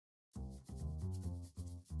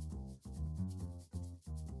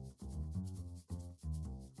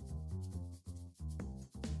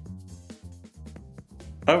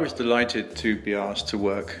I was delighted to be asked to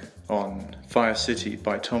work on Fire City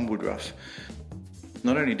by Tom Woodruff.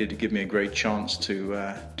 Not only did it give me a great chance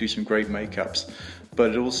to do some great makeups,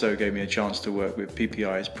 but it also gave me a chance to work with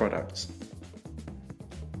PPI's products.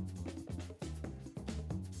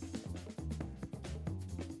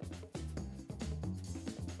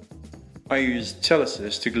 I use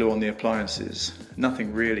Telesis to glue on the appliances.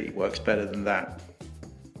 Nothing really works better than that.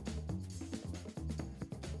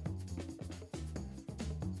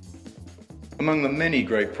 Among the many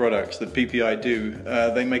great products that PPI do,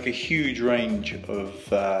 they make a huge range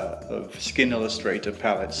of skin illustrator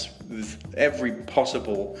palettes with every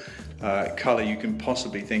possible color you can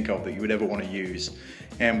possibly think of that you would ever want to use,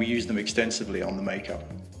 and we use them extensively on the makeup.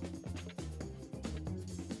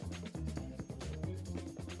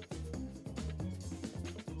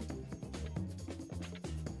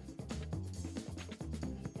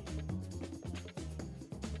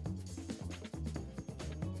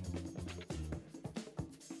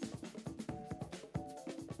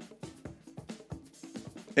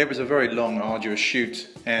 It was a very long, arduous shoot,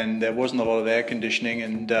 and there wasn't a lot of air conditioning,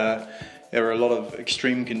 and there were a lot of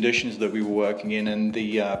extreme conditions that we were working in, and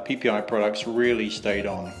the PPI products really stayed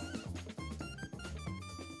on.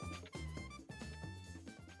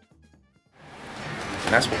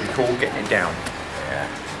 And that's what we call getting it down.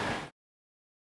 Yeah.